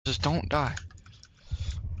Just don't die.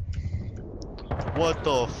 What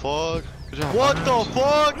the fuck? Good job. What the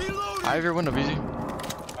fuck? I have your window, easy.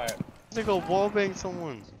 Alright. I think I'll wallbang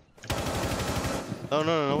someone.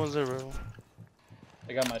 No one's there, bro.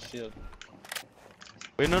 I got my shield.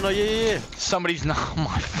 Wait, no, yeah. Somebody's not on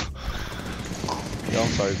my. Yo, I'm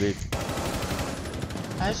sorry, babe.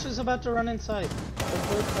 Ash is about to run inside. They're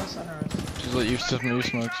both close on us. She's let you stiff me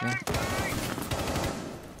smokes, yeah.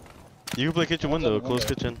 You can play kitchen window, close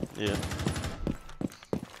kitchen. Yeah.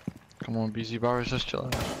 Come on, BZ Bowers, just chill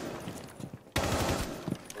out.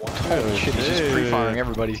 Oh Shit, he's just pre-firing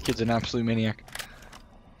everybody. This kid's an absolute maniac.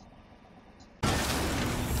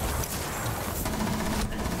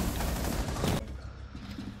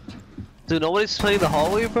 Dude, nobody's playing the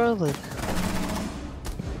hallway, bro? Like...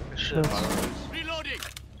 Shit. Reloading!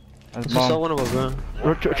 I just saw one of them,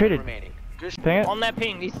 bro. Traded. Ping it. On that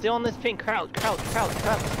ping, he's still on this ping. Crouch.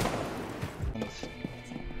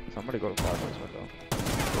 Somebody go to fireplace window.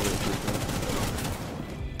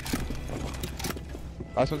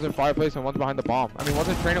 Last one's in fireplace and one's behind the bomb. I mean, one's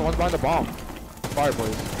in train and one's behind the bomb.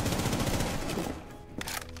 Fireplace.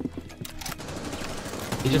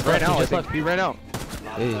 He just ran left, out. he just left. He ran out.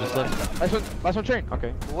 Yeah, he just left. Last one train.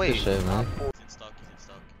 Okay. Wait. Good shit, man. He's in stock.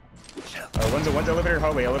 One's elevator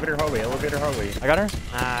hallway. I got her.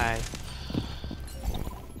 Nice.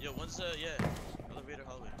 Yo, one's elevator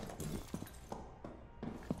hallway.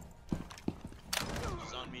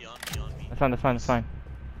 He's on me. That's fine.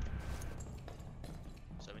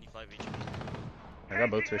 75 each. I got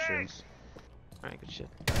both visions. Alright, good shit.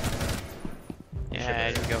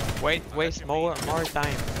 Yeah, there you go. Wait, more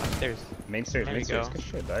time upstairs. Main stairs. There you go. Good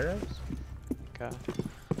shit, Diros. Okay.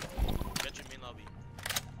 Get your main lobby.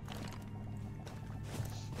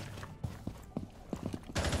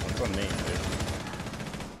 One's on main, dude.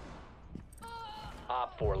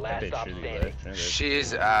 Op 4, last stop standing.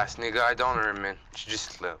 She's ass, nigga. I don't know her, man. She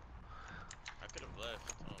just slept. I could have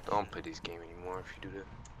left. Don't play this game anymore if you do that.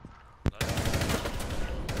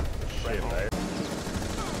 Shit, right?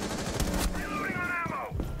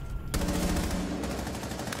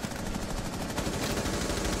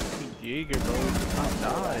 Jaeger, bro.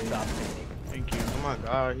 Top Thank you. Oh my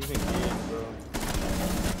god, he's in game, bro.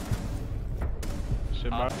 Shit,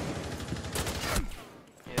 bro.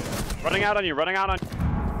 Running out on you. You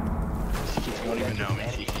don't even know me.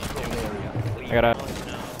 I got a.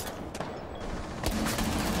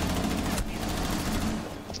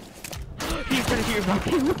 He's right here, bro.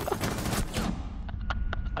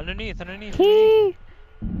 Underneath. She's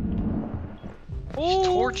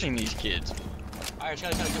torching these kids. Alright,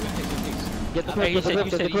 try to Get the clip.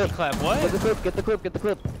 Get the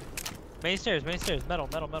clip. Main stairs, metal.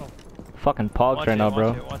 Fucking pogs right now,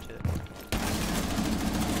 bro. Watch it.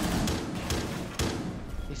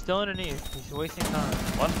 He's still underneath. He's wasting time.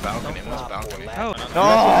 One's balcony. Oh, No!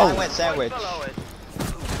 I went sandwich. Oh,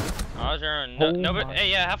 hey,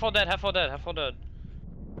 yeah, half full dead.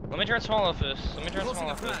 Let me turn small office.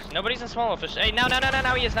 Nobody's in small office. Hey, now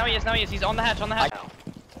he is. He's on the hatch.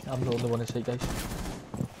 I'm the only one to say, guys.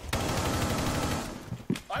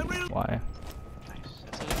 Why?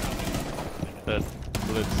 Dead.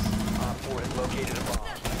 Blitz. Op 4 has located a bomb.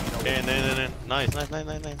 In. Nice.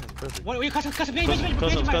 Perfect. What? Wait, custom. Customs.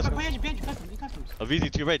 Avisi,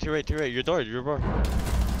 to your right. Your door.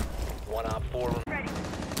 One Op 4.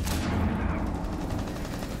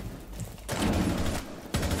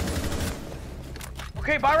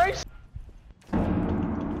 Okay, buy race.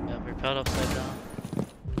 Yeah, we're proud upside down.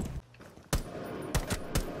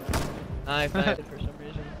 I backed it for some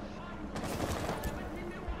reason.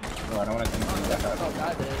 No, I don't want to continue that. Oh,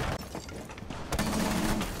 God, dude.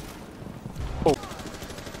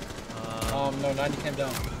 No, 90 came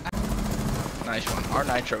down. Nice one. Our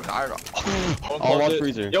nitro. I'll watch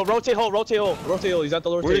freezer. Yo, rotate hole. He's at the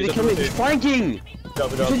rotate. Where did he come in? He's flanking! You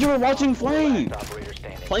said you were watching flank!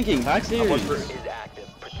 Flanking, backstairs! Is active,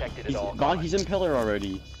 protected at all costs. He's in pillar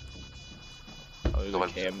already. Oh, there's a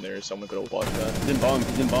cam there. Someone could have watched that. He's in bunk.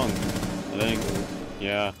 I think.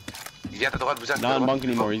 Yeah. Not in bunk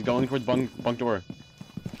anymore. He's going towards bunk door.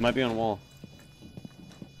 He might be on a wall.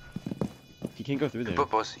 He can't go through there.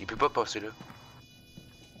 Il peut pas passer là.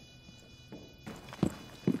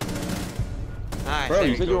 Nice. Bro,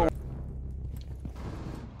 you said you were.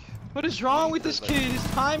 What is wrong with this kid? His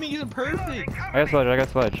timing isn't perfect. I got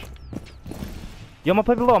sludge. Yo, I'm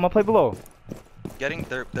gonna play below. Getting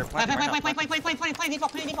they're planting right now.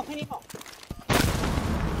 Play.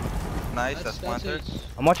 Nice, that's planted.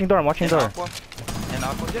 I'm watching door. And aqua.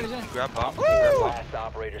 Grab bomb. Last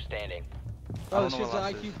operator standing. Oh, this kid's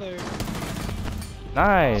an IQ player.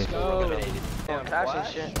 Nice. Go. Eliminated. Crashing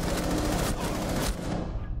shit.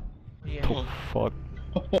 fuck?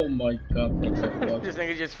 Oh my god, what the fuck? This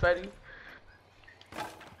nigga just fed you.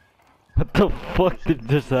 What the fuck did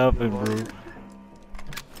this happen, bro?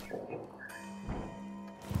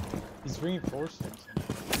 He's reinforcing.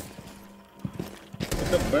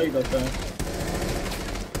 It's a bag of that.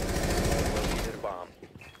 Located a bomb.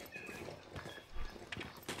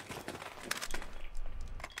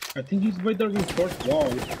 I think he's by the reinforced wall,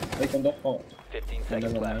 like on the hall. 15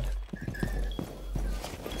 seconds left.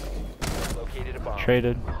 Located a bomb.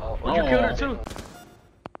 Traded. Oh, You killed her too.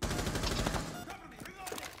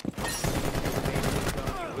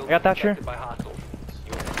 I got that sure.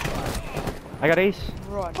 I got ace.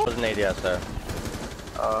 There's an ADS there.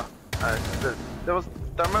 There was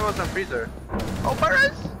thermal was in freezer. Oh,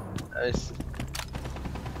 Paris! Nice.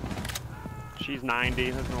 She's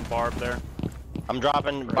 90. There's no barb there. I'm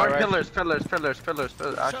dropping. Or pillars. Actually,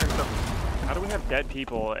 How do we have dead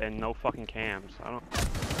people and no fucking cams? I don't.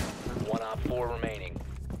 1 op 4 remaining.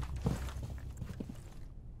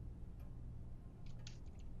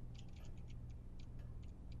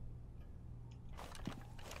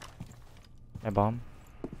 I bomb.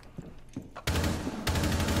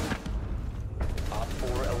 Op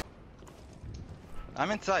 4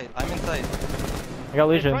 I'm inside. I'm inside. I got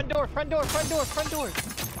Legion. Front door, front door, front door, front door.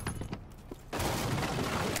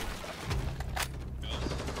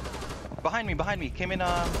 Behind me. Came in,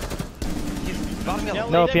 he's bottom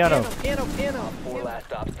yellow. No, piano. Piano. 4 last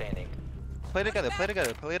stop standing. Play together.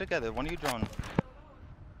 When are you drawn?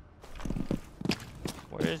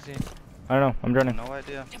 Where is he? I don't know. I'm droning. No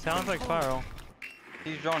idea. Sounds like Spiral.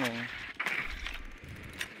 He's droning.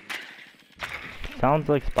 Sounds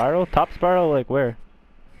like spiral. Top spiral. Like where?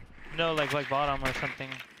 No, like bottom or something.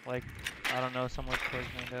 Like, I don't know, somewhere towards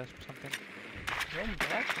my desk or something.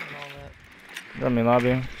 Let me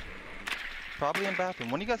lobby. Probably in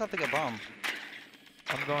bathroom. When do you guys have to get bombed?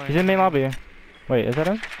 I'm going. He's in main lobby. Wait, is that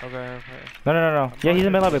him? Okay. No. Yeah, he's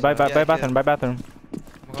in main lobby. By bathroom. By bathroom.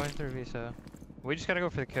 I'm going through Visa. We just gotta go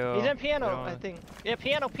for the kill. He's in piano, I think. Yeah,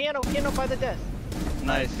 piano by the desk.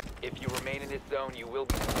 Nice. If you remain in this zone, you will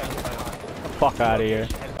be detected by hostiles. Fuck out of here.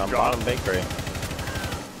 I'm bottom bakery.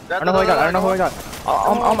 I don't know who I got.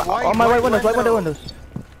 On my white windows.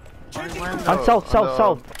 On south.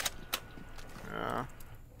 Yeah.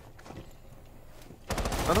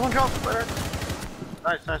 Another one drops.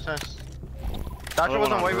 Nice. Thatcher was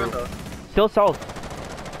on white window. Still south.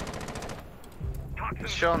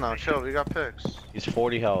 Just chill now, we got picks. He's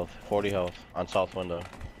 40 health on south window.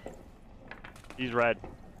 He's red.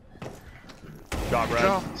 Drop red.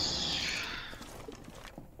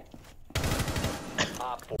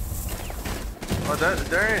 Op 4. Oh,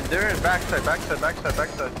 they're in backside. I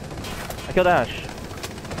killed Ash.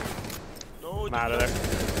 I'm out of there.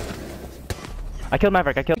 I killed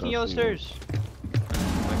Maverick. Yellow stairs.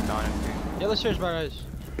 Yellow stairs, my guys.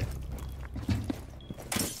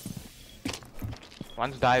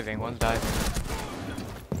 One's diving.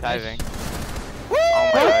 Diving. Oh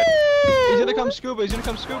my god. He's gonna come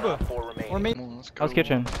scuba. Or main. House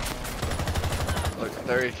kitchen. Look,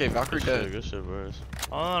 30k Valkyrie dead. Good shit, boys.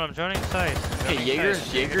 Hold on, I'm joining site. Hey,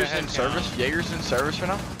 Jaeger's in service. Jaeger's in service for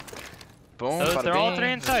now. Boom. They're all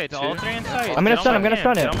three in sight. I'm gonna stun him. Get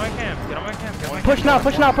on my cam. Push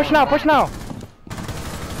now.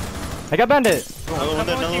 I got bandit.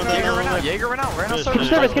 Jaeger went out. Ran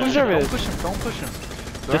outside. Get in service. Don't push him.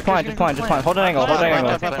 Just blind. Hold an angle.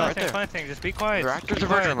 Planting. Just be quiet. Reactor's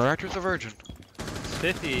a virgin.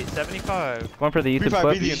 50, 75. Going for the YouTube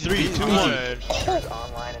clip. 3, 2, 1.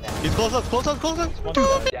 Online and out. He's close up.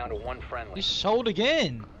 Down to 1 friendly. You sold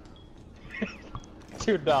again.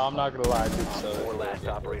 Dude, no, I'm not gonna lie. Dude, 4 last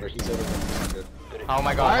operators. Oh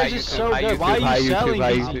my god. Why is this so good? Why are you selling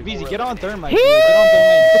these? Beezy, get on thermite.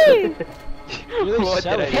 Really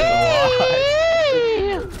selling.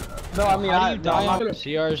 No, I mean, I'm not.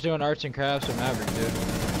 CR is doing arts and crafts with Maverick, dude.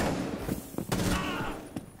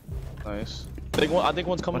 Nice. I think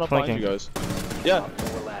one's coming What's up behind you guys. Yeah.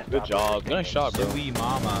 Good job. Nice shot, bro. Zooey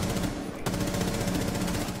mama.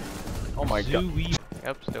 Oh my god.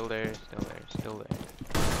 Yep, still there.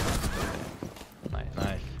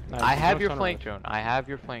 Nice. I have your flank drone.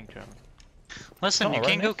 Listen, you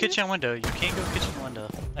can't go kitchen window.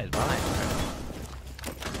 Nice,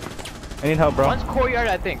 I need help, bro. One's courtyard,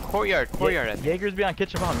 I think. Courtyard. Jaeger's behind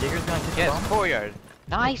kitchen bomb. Yes, courtyard.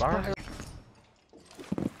 Nice, bro.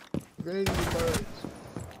 Okay.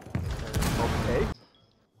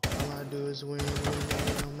 All I do is win,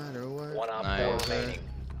 no matter what. 1 op 4 remaining.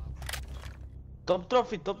 Top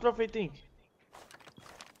trophy, I think.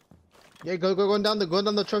 Yeah, go down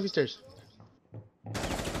the trophy stairs.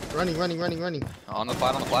 Running. On the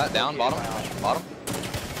flat, down, bottom.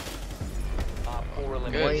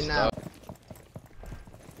 Good Wait now.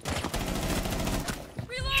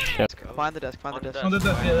 Shit. Find the desk, find the desk. On the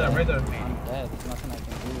desk, yeah, right there. I'm dead. There's nothing I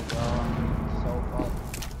can do, bro. I'm so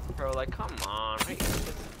fucked. Bro, like, come on. Right,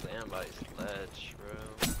 stand by his ledge, bro.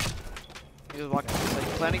 He was walking, like,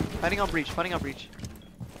 planning on breach,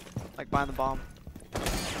 like behind the bomb.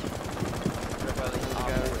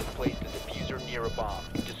 Place the diffuser near a bomb.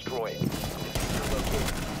 Destroy it. Diffuser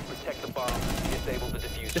located. Protect the bomb. Disable the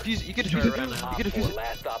diffuser. Defuse, you can defuse it. You can defuse it.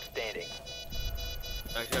 Last stop standing.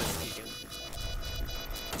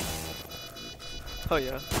 Oh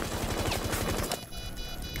yeah.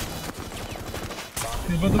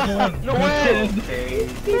 He's about to go on. No way!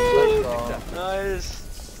 Nice.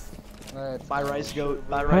 Nice. Bye rice goat.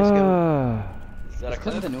 Bye rice goat. Is that a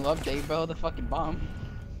Because of the new update, bro. The fucking bomb.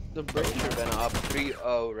 The breaker been up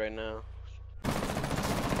 3-0 right now.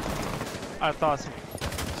 I thought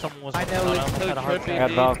someone was. I know, it's so trippy,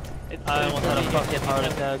 I almost had a fucking heart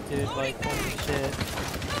attack, dude. Like, holy shit.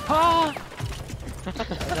 Ah!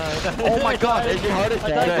 Oh my god, there's your heart I attack.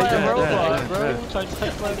 died by a robot, bro. I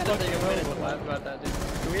died by a fucking robot. about that, dude.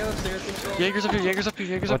 Do we have a serious control? Jaeger's up here, Jaeger's up here,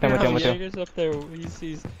 Jaeger's up here. Jaeger's up there.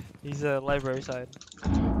 He's library side.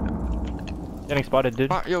 Getting spotted,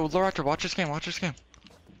 dude. Yo, Loratra, watch this game, watch this game.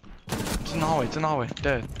 It's in the hallway,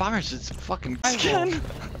 dead. Bombers is fucking skin.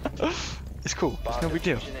 It's cool, it's no big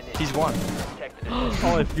deal. He's one.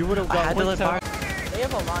 Oh, if you would've got one time. They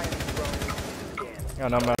have a line, bro. Yeah,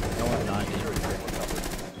 no, man.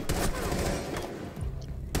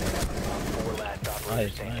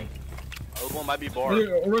 Old one might be barred.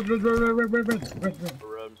 Red.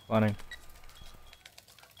 Planning.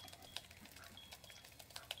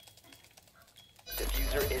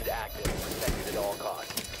 Diffuser is active. Protected at all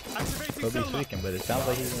costs. Could be Sieqe, but it sounds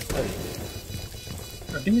like he's gonna study.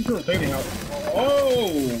 I think he's rotating out. Oh,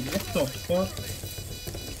 what the fuck?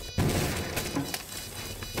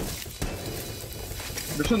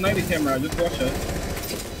 There's a 90 camera, just watch it.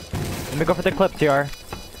 Let me go for the clip, TR.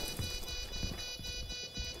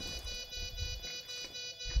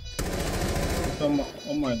 It's on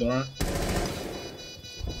my door.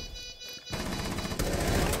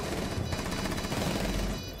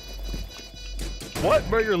 What,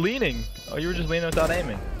 bro? You're leaning. Oh, you were just leaning without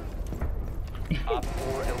aiming. Op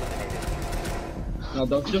 4 eliminated. Nou,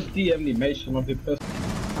 dat is just die animation of dit best.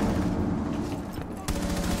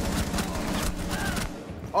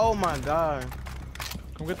 Oh my god.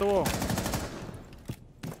 Come get the wall.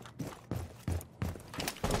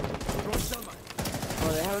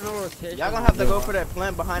 Oh, they have no rotation. Y'all gonna have to go for that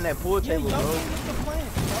plant behind that pool table, bro.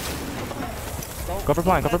 Go for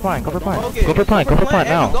plant, go for plant, go for plant. Okay, Go for plant, go for plant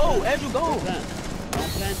now. Andrew, go!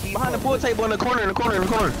 Behind the pool table in the corner, Come on,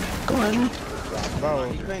 Andrew.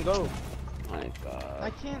 Bro, you can't go. My god. I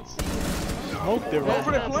can't see. Smoked it, Go bro.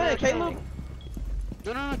 for the plant, Caleb.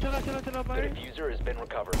 No, chill out, The diffuser has been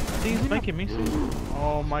recovered. He's making me sick.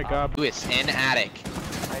 Oh my god. It's in attic.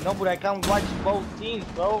 I know, but I can't watch both teams,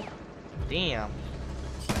 bro. Damn.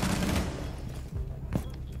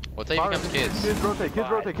 What's that he becomes kids? Kids rotate.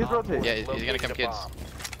 Yeah, he's gonna come kids.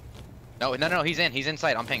 No, he's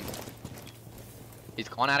inside, I'm ping. He's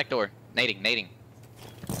on attic door. Nading.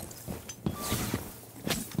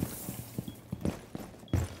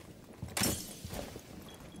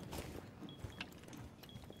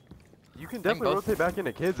 You can definitely rotate back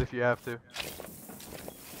into kids if you have to.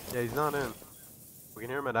 Yeah, he's not in. We can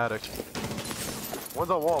hear him at attic. One's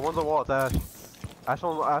on wall, it's Ash. Ash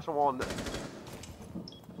on wall.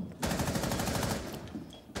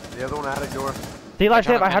 The other one attic door. D-Live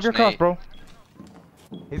tip, I have your cross, bro.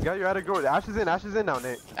 He's got your attic door. Ash is in now,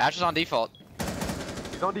 Nate. Ash is on default.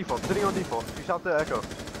 He's on default, sitting on default. You shout to Echo.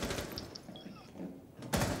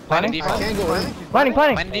 Planning? I can't go in. Planning.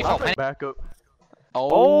 Planning default. Back up.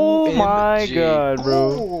 Oh my god,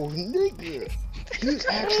 bro. Oh, nigga. He's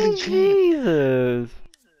actually Jesus.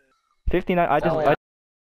 59, I just